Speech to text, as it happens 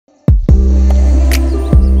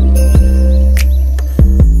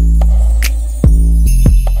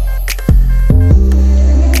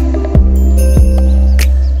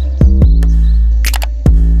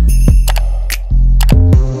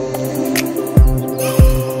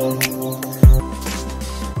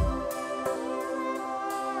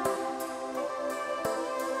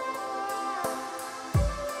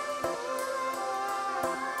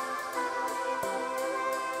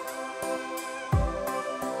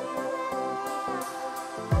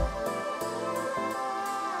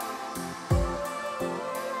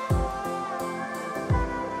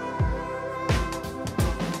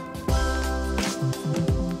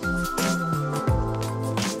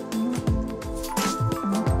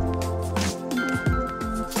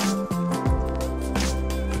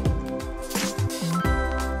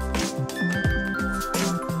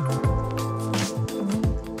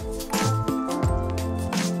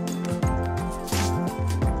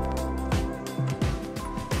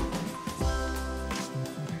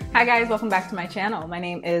Hi guys, welcome back to my channel. My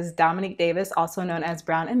name is Dominique Davis, also known as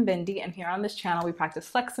Brown and Bindi, and here on this channel we practice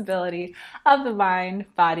flexibility of the mind,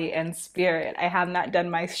 body, and spirit. I have not done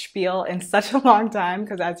my spiel in such a long time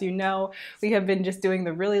because, as you know, we have been just doing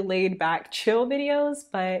the really laid back chill videos,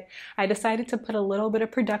 but I decided to put a little bit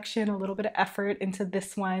of production, a little bit of effort into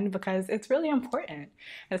this one because it's really important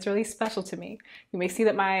and it's really special to me. You may see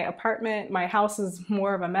that my house is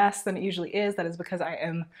more of a mess than it usually is. That is because I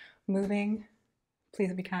am moving.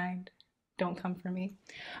 Please be kind. Don't come for me.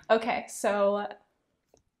 Okay, so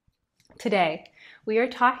today we are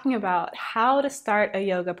talking about how to start a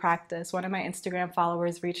yoga practice. One of my Instagram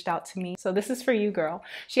followers reached out to me. So this is for you, girl.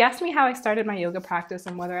 She asked me how I started my yoga practice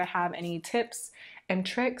and whether I have any tips and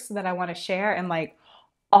tricks that I want to share. And like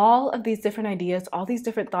all of these different ideas, all these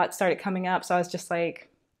different thoughts started coming up. So I was just like,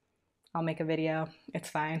 I'll make a video. It's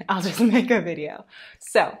fine. I'll just make a video.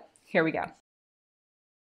 So here we go.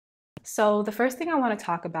 So the first thing I want to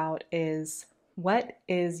talk about is what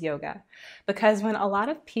is yoga? Because when a lot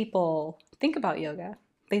of people think about yoga,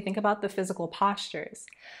 they think about the physical postures,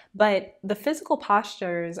 but the physical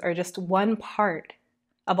postures are just one part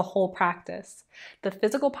of a whole practice. The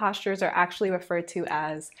physical postures are actually referred to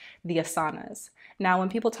as the asanas. Now, when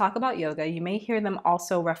people talk about yoga, you may hear them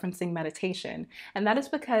also referencing meditation, and that is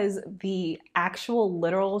because the actual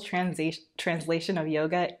literal translation of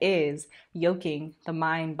yoga is yoking the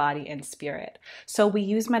mind, body, and spirit. So we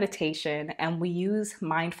use meditation and we use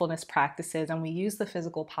mindfulness practices and we use the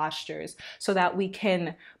physical postures so that we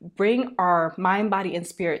can bring our mind, body, and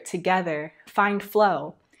spirit together, find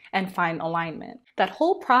flow, and find alignment. That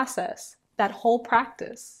whole process, that whole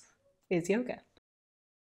practice is yoga.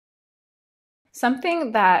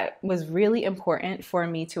 Something that was really important for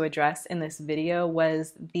me to address in this video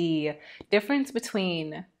was the difference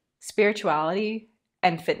between spirituality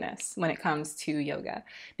and fitness when it comes to yoga,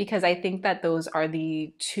 because I think that those are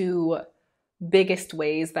the two biggest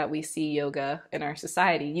ways that we see yoga in our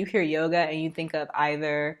society. You hear yoga and you think of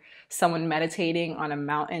either someone meditating on a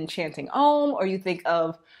mountain chanting Om, or you think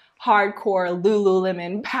of hardcore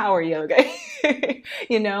Lululemon power yoga,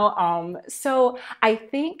 So I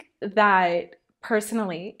think that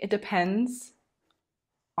personally, it depends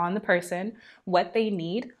on the person, what they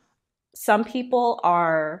need. Some people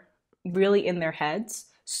are really in their heads,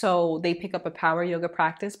 so they pick up a power yoga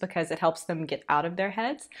practice because it helps them get out of their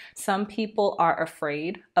heads. Some people are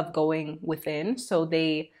afraid of going within, so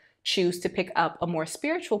they choose to pick up a more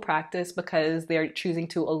spiritual practice because they're choosing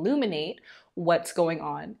to illuminate what's going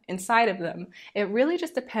on inside of them. It really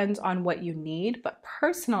just depends on what you need, but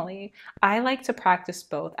personally, I like to practice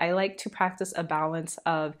both. I like to practice a balance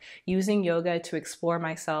of using yoga to explore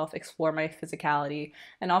myself, explore my physicality,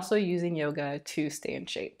 and also using yoga to stay in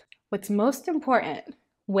shape. What's most important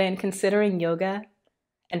when considering yoga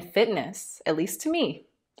and fitness, at least to me,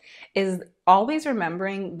 is always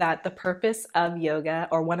remembering that the purpose of yoga,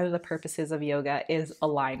 or one of the purposes of yoga, is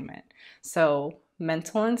alignment. So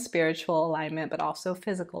mental and spiritual alignment, but also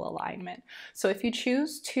physical alignment. So if you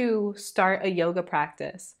choose to start a yoga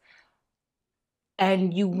practice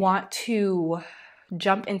and you want to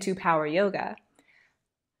jump into power yoga,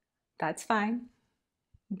 that's fine.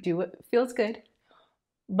 Do what feels good,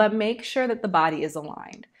 but make sure that the body is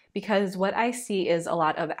aligned. Because what I see is a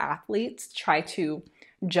lot of athletes try to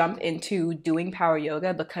jump into doing power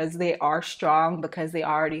yoga because they are strong, because they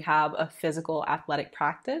already have a physical athletic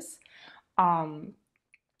practice.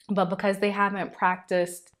 But because they haven't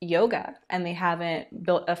practiced yoga and they haven't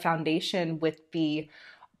built a foundation with the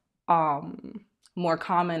more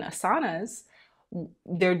common asanas,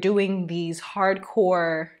 they're doing these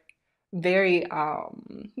hardcore, very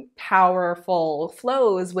powerful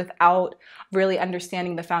flows without really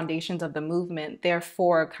understanding the foundations of the movement,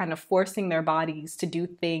 therefore kind of forcing their bodies to do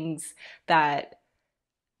things that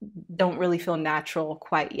don't really feel natural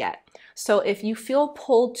quite yet. So if you feel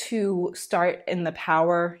pulled to start in the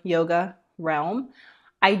power yoga realm,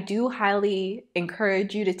 I do highly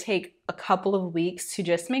encourage you to take a couple of weeks to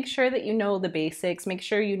just make sure that you know the basics, make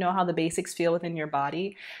sure you know how the basics feel within your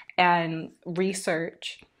body, and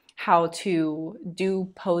research how to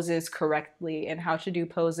do poses correctly and how to do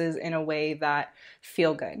poses in a way that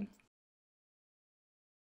feel good.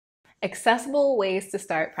 Accessible ways to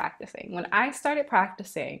start practicing. When I started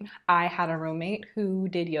practicing, I had a roommate who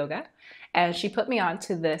did yoga, and she put me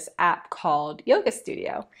onto this app called Yoga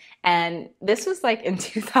Studio. And this was like in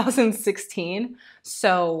 2016.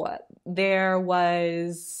 So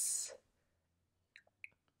this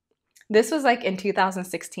was like in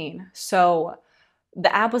 2016. So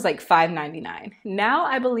the app was like $5.99. Now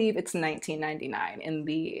I believe it's $19.99 in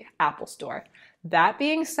the Apple Store. That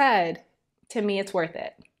being said, to me, it's worth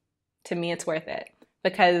it. To me, it's worth it.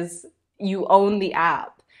 because you own the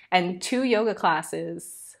app. And 2 yoga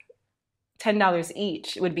classes, $10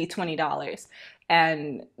 each, would be $20.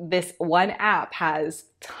 And this one app has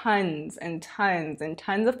tons and tons and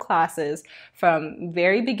tons of classes from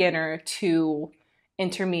very beginner to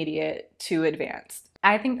intermediate to advanced.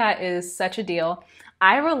 I think that is such a deal.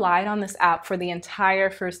 I relied on this app for the entire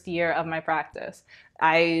first year of my practice.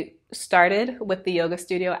 I started with the Yoga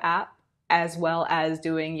Studio app as well as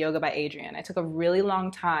doing Yoga by Adriene. I took a really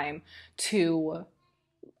long time to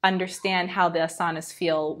understand how the asanas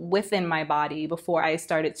feel within my body before I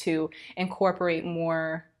started to incorporate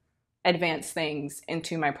more advanced things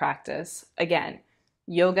into my practice. Again,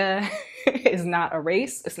 yoga is not a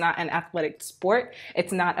race. It's not an athletic sport.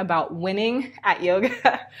 It's not about winning at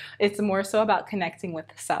yoga. It's more so about connecting with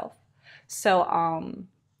the self. So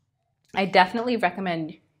I definitely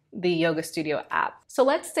recommend the Yoga Studio app. So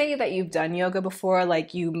let's say that you've done yoga before,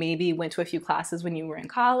 like you maybe went to a few classes when you were in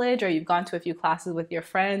college, or you've gone to a few classes with your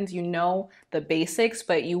friends, you know the basics,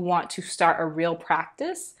 but you want to start a real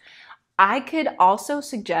practice. I could also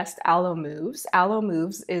suggest Alo Moves. Alo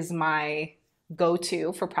Moves is my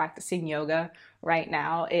go-to for practicing yoga right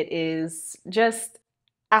now. It is just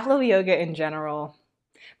Alo yoga in general.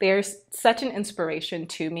 There's such an inspiration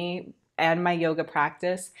to me and my yoga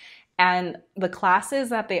practice. And the classes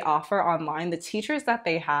that they offer online, the teachers that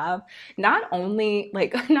they have, not only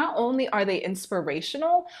are they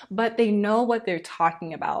inspirational, but they know what they're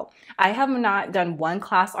talking about. I have not done one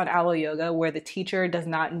class on Alo yoga where the teacher does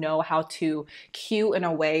not know how to cue in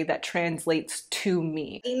a way that translates to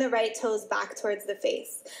me. Bring the right toes back towards the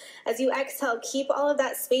face. As you exhale, keep all of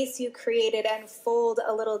that space you created and fold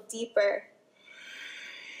a little deeper.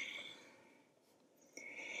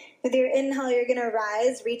 With your inhale, you're going to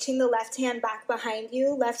rise, reaching the left hand back behind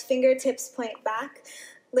you. Left fingertips point back.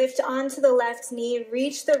 Lift onto the left knee.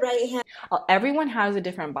 Reach the right hand. Everyone has a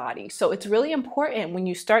different body. So it's really important when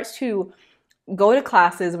you start to go to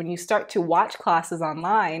classes, when you start to watch classes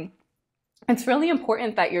online, it's really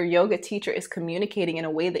important that your yoga teacher is communicating in a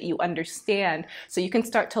way that you understand, so you can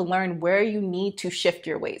start to learn where you need to shift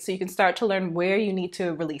your weight, so you can start to learn where you need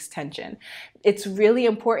to release tension. It's really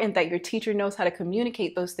important that your teacher knows how to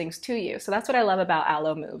communicate those things to you. So that's what I love about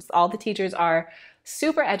Alo Moves. All the teachers are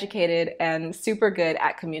super educated and super good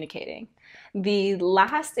at communicating. The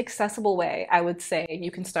last accessible way I would say you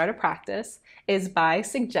can start a practice is by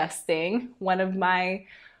suggesting one of my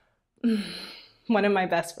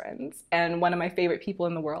best friends and one of my favorite people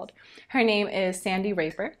in the world. Her name is Sandy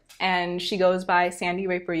Raper, and she goes by Sandy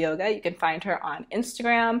Raper Yoga. You can find her on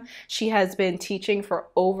Instagram. She has been teaching for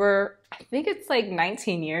over, I think it's like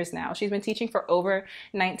 19 years now. She's been teaching for over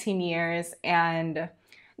 19 years, and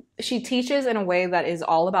she teaches in a way that is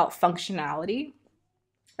all about functionality.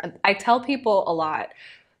 I tell people a lot,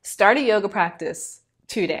 start a yoga practice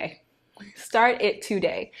today. Start it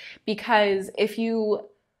today, because if you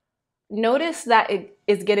notice that it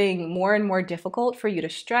is getting more and more difficult for you to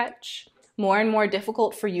stretch, more and more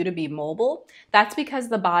difficult for you to be mobile, that's because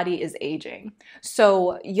the body is aging.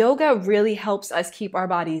 So yoga really helps us keep our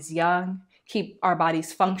bodies young, keep our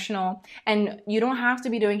bodies functional, and you don't have to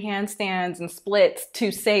be doing handstands and splits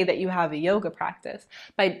to say that you have a yoga practice.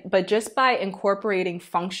 But just by incorporating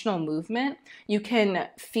functional movement, you can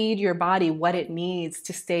feed your body what it needs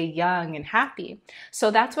to stay young and happy.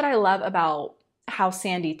 So that's what I love about how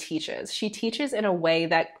Sandy teaches. She teaches in a way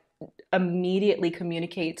that immediately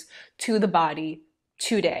communicates to the body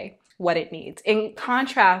today what it needs. In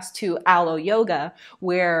contrast to Alo yoga,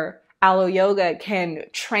 where Alo yoga can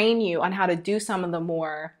train you on how to do some of the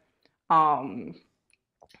more,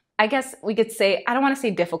 I guess we could say, I don't want to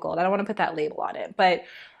say difficult, I don't want to put that label on it, but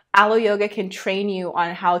Alo yoga can train you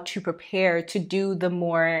on how to prepare to do the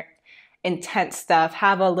more intense stuff,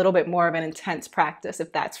 have a little bit more of an intense practice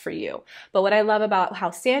if that's for you. But what I love about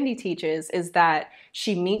how Sandy teaches is that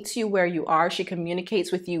she meets you where you are, she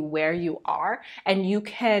communicates with you where you are, and you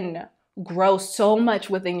can grow so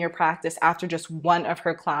much within your practice after just one of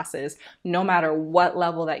her classes, no matter what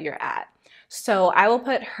level that you're at. So I will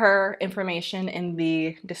put her information in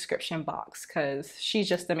the description box because she's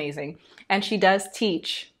just amazing. And she does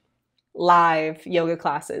teach live yoga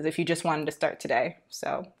classes if you just wanted to start today.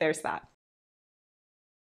 So there's that.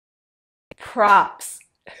 Props.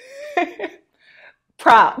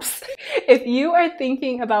 Props. If you are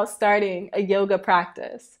thinking about starting a yoga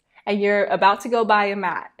practice and you're about to go buy a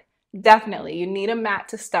mat, definitely you need a mat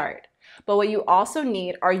to start. But what you also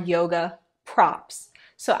need are yoga props.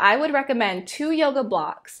 So I would recommend 2 yoga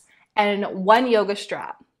blocks and 1 yoga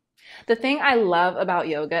strap. The thing I love about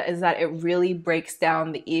yoga is that it really breaks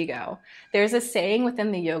down the ego. There's a saying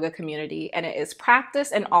within the yoga community, and it is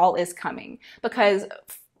practice and all is coming. Because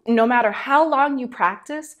no matter how long you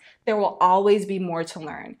practice, there will always be more to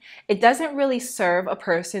learn. It doesn't really serve a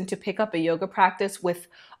person to pick up a yoga practice with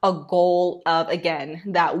a goal of, again,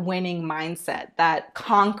 that winning mindset, that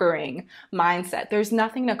conquering mindset. There's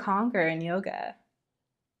nothing to conquer in yoga.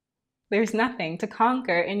 There's nothing to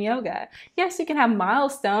conquer in yoga. Yes, you can have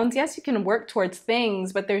milestones. Yes, you can work towards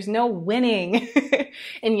things, but there's no winning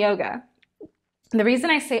in yoga. The reason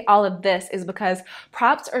I say all of this is because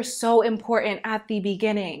props are so important at the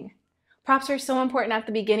beginning. Props are so important at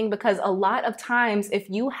the beginning because a lot of times, if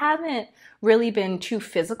you haven't really been too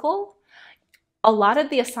physical, a lot of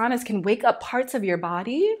the asanas can wake up parts of your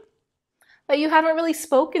body that you haven't really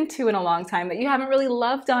spoken to in a long time, that you haven't really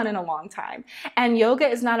loved on in a long time. And yoga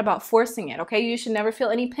is not about forcing it, okay? You should never feel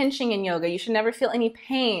any pinching in yoga. You should never feel any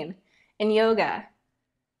pain in yoga.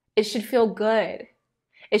 It should feel good.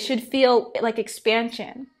 It should feel like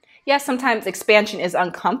expansion. Yes, sometimes expansion is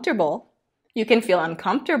uncomfortable. You can feel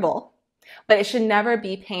uncomfortable, but it should never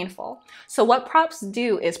be painful. So what props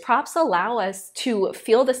do is props allow us to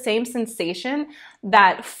feel the same sensation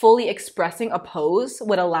that fully expressing a pose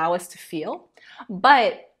would allow us to feel.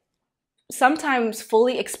 But sometimes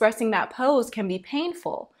fully expressing that pose can be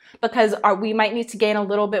painful because we might need to gain a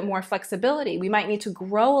little bit more flexibility. We might need to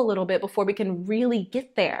grow a little bit before we can really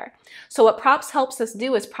get there. So what props helps us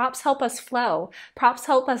do is props help us flow. Props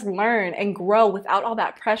help us learn and grow without all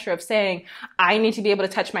that pressure of saying, I need to be able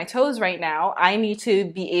to touch my toes right now. I need to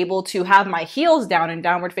be able to have my heels down in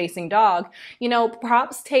downward facing dog. You know,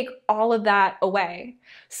 props take all of that away.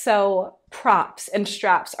 So props and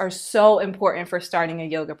straps are so important for starting a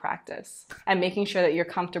yoga practice and making sure that you're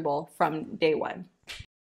comfortable from day one.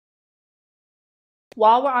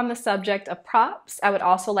 While we're on the subject of props, I would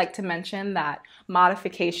also like to mention that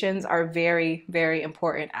modifications are very, very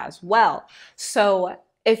important as well. So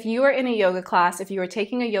if you are in a yoga class, if you are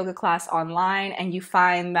taking a yoga class online and you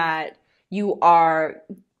find that you are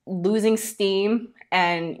losing steam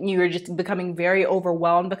and you're just becoming very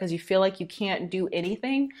overwhelmed because you feel like you can't do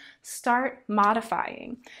anything, start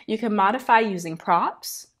modifying. You can modify using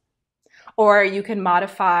props, or you can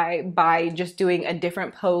modify by just doing a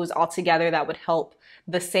different pose altogether that would help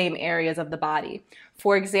the same areas of the body.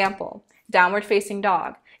 For example, downward facing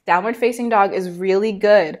dog. Downward facing dog is really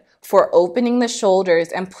good for opening the shoulders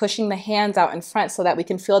and pushing the hands out in front so that we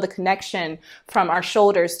can feel the connection from our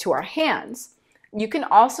shoulders to our hands. You can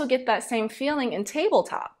also get that same feeling in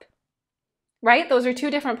tabletop, right? Those are two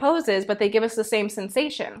different poses, but they give us the same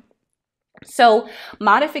sensation. So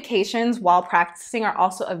modifications while practicing are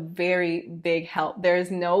also a very big help. There is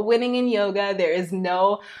no winning in yoga. There is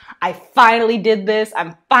no, I finally did this.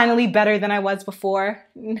 I'm finally better than I was before.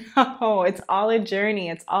 No, it's all a journey.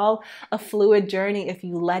 It's all a fluid journey if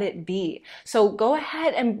you let it be. So go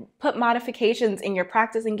ahead and put modifications in your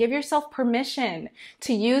practice and give yourself permission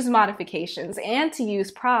to use modifications and to use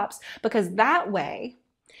props, because that way,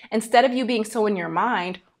 instead of you being so in your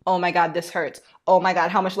mind, oh my God, this hurts. Oh my God,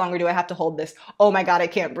 how much longer do I have to hold this? Oh my God, I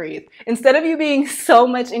can't breathe. Instead of you being so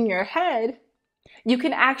much in your head, you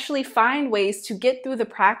can actually find ways to get through the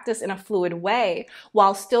practice in a fluid way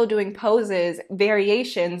while still doing poses,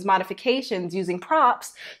 variations, modifications, using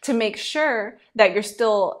props to make sure that you're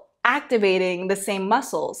still activating the same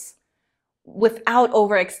muscles without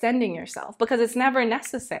overextending yourself, because it's never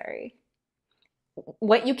necessary.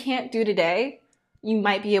 What you can't do today, you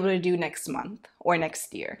might be able to do next month or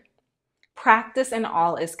next year. Practice and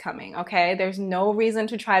all is coming, okay? There's no reason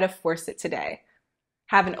to try to force it today.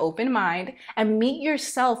 Have an open mind and meet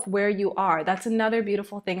yourself where you are. That's another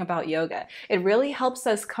beautiful thing about yoga. It really helps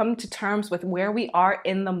us come to terms with where we are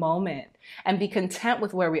in the moment and be content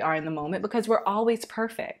with where we are in the moment, because we're always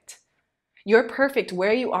perfect. You're perfect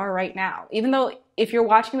where you are right now. Even though if you're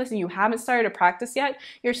watching this and you haven't started a practice yet,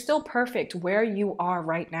 you're still perfect where you are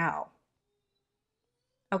right now.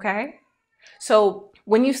 Okay? So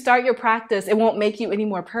when you start your practice, it won't make you any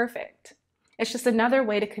more perfect. It's just another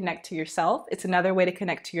way to connect to yourself. It's another way to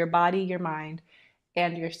connect to your body, your mind,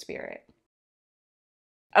 and your spirit.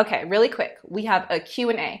 Okay, really quick, we have a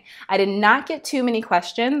Q&A. I did not get too many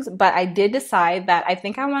questions, but I did decide that I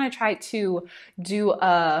think I want to try to do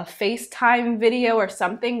a FaceTime video or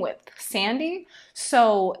something with Sandy.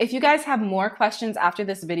 So if you guys have more questions after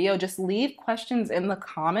this video, just leave questions in the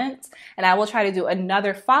comments and I will try to do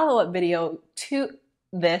another follow-up video to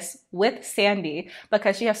this with Sandy,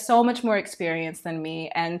 because she has so much more experience than me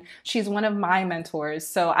and she's one of my mentors.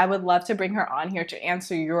 So I would love to bring her on here to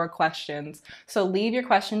answer your questions. So leave your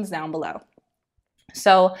questions down below.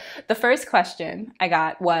 So the first question I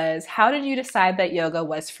got was, how did you decide that yoga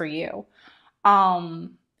was for you?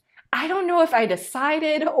 I don't know if I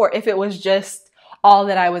decided or if it was just all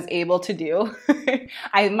that I was able to do.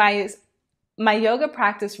 My yoga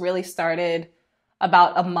practice really started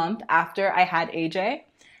about a month after I had AJ,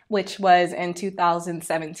 which was in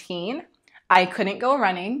 2017. I couldn't go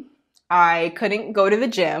running. I couldn't go to the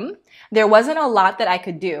gym. There wasn't a lot that I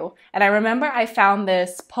could do. And I remember I found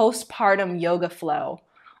this postpartum yoga flow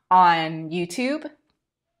on YouTube,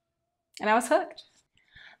 and I was hooked.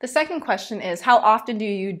 The second question is, how often do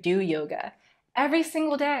you do yoga? Every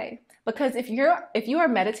single day. Because if you are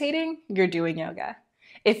meditating, you're doing yoga.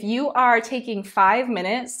 If you are taking 5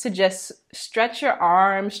 minutes to just stretch your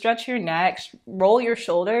arms, stretch your neck, roll your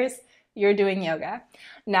shoulders, you're doing yoga.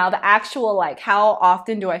 Now the actual, like, how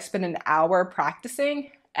often do I spend an hour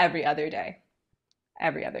practicing? Every other day.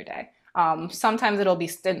 Every other day. Sometimes it'll be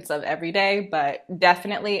stints of every day, but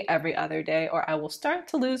definitely every other day, or I will start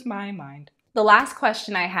to lose my mind. The last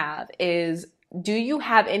question I have is, do you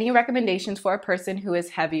have any recommendations for a person who is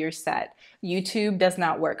heavier set? YouTube does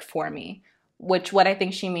not work for me, which what I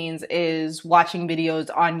think she means is watching videos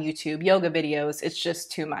on YouTube, yoga videos. It's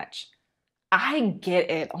just too much. I get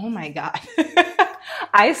it. Oh my God.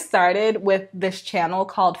 I started with this channel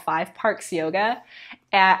called 5 Parks Yoga.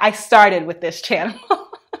 And I started with this channel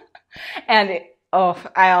and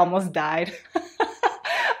I almost died.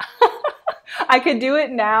 I could do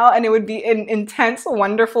it now and it would be an intense,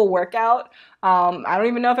 wonderful workout. I don't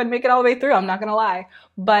even know if I'd make it all the way through. I'm not gonna lie,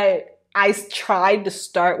 but I tried to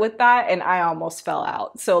start with that and I almost fell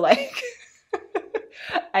out. So like,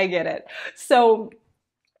 I get it. So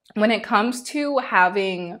when it comes to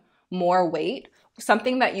having more weight,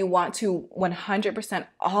 something that you want to 100%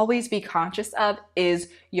 always be conscious of is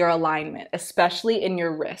your alignment, especially in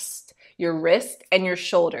your wrist and your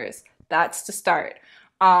shoulders. That's to start.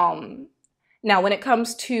 Now, when it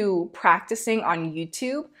comes to practicing on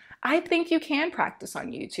YouTube, I think you can practice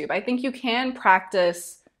on YouTube. I think you can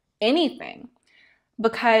practice anything,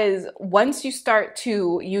 because once you start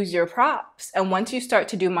to use your props and once you start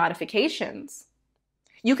to do modifications,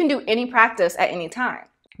 you can do any practice at any time.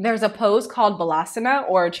 There's a pose called balasana,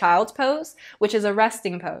 or child's pose, which is a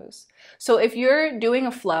resting pose. So if you're doing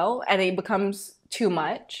a flow and it becomes too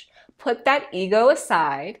much, put that ego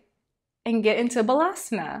aside and get into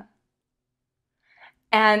balasana.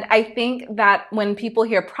 And I think that when people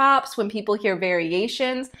hear props, when people hear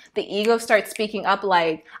variations, the ego starts speaking up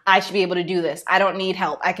like, I should be able to do this. I don't need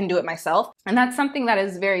help. I can do it myself. And that's something that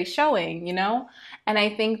is very showing, you know? And I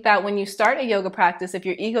think that when you start a yoga practice, if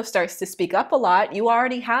your ego starts to speak up a lot, you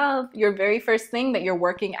already have your very first thing that you're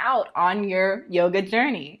working out on your yoga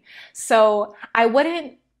journey. So I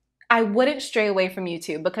wouldn't stray away from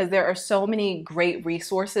YouTube, because there are so many great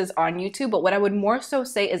resources on YouTube. But what I would more so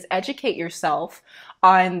say is educate yourself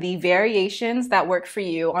on the variations that work for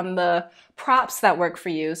you, on the props that work for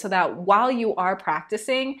you, so that while you are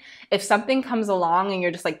practicing, if something comes along and you're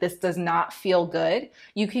just like, this does not feel good,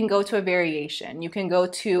 you can go to a variation, you can go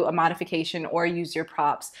to a modification, or use your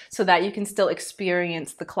props so that you can still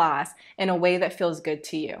experience the class in a way that feels good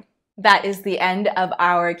to you. That is the end of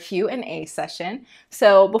our Q&A session.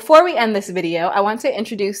 So before we end this video, I want to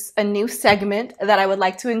introduce a new segment that I would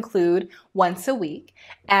like to include once a week.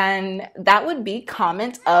 And that would be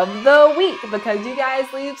comment of the week, because you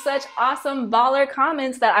guys leave such awesome baller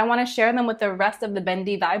comments that I want to share them with the rest of the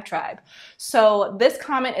Bendy Vibe Tribe. So this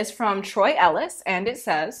comment is from Troy Ellis, and it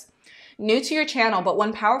says, new to your channel, but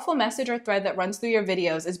one powerful message or thread that runs through your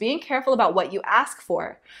videos is being careful about what you ask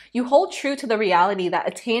for. You hold true to the reality that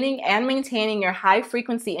attaining and maintaining your high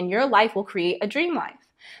frequency in your life will create a dream life.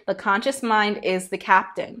 The conscious mind is the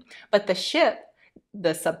captain, but the ship,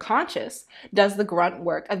 the subconscious, does the grunt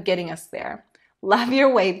work of getting us there. Love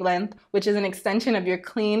your wavelength, which is an extension of your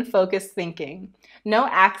clean, focused thinking. No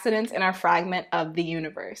accidents in our fragment of the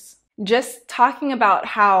universe. Just talking about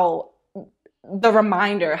how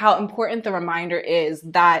important the reminder is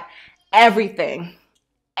that everything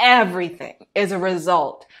is a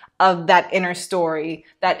result of that inner story,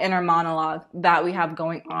 that inner monologue that we have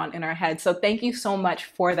going on in our head. So thank you so much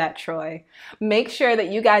for that, Troy. Make sure that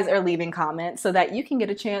you guys are leaving comments so that you can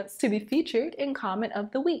get a chance to be featured in comment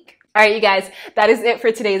of the week. All right, you guys, that is it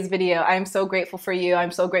for today's video. I'm so grateful for you.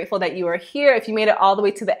 I'm so grateful that you are here. If you made it all the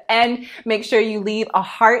way to the end, make sure you leave a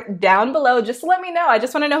heart down below just to let me know. I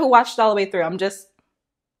just want to know who watched all the way through. I'm just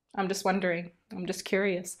wondering. I'm just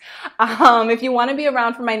curious. If you want to be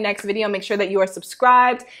around for my next video, make sure that you are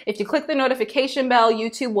subscribed. If you click the notification bell,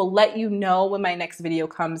 YouTube will let you know when my next video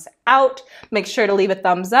comes out. Make sure to leave a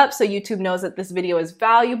thumbs up so YouTube knows that this video is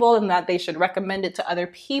valuable and that they should recommend it to other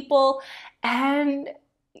people. And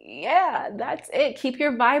yeah, that's it. Keep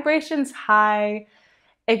your vibrations high.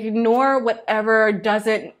 Ignore whatever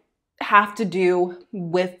doesn't have to do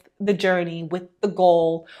with the journey, with the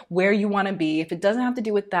goal, where you want to be. If it doesn't have to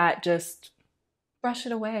do with that, just brush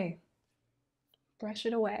it away. Brush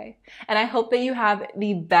it away. And I hope that you have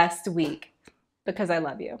the best week because I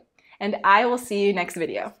love you. And I will see you next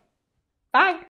video. Bye.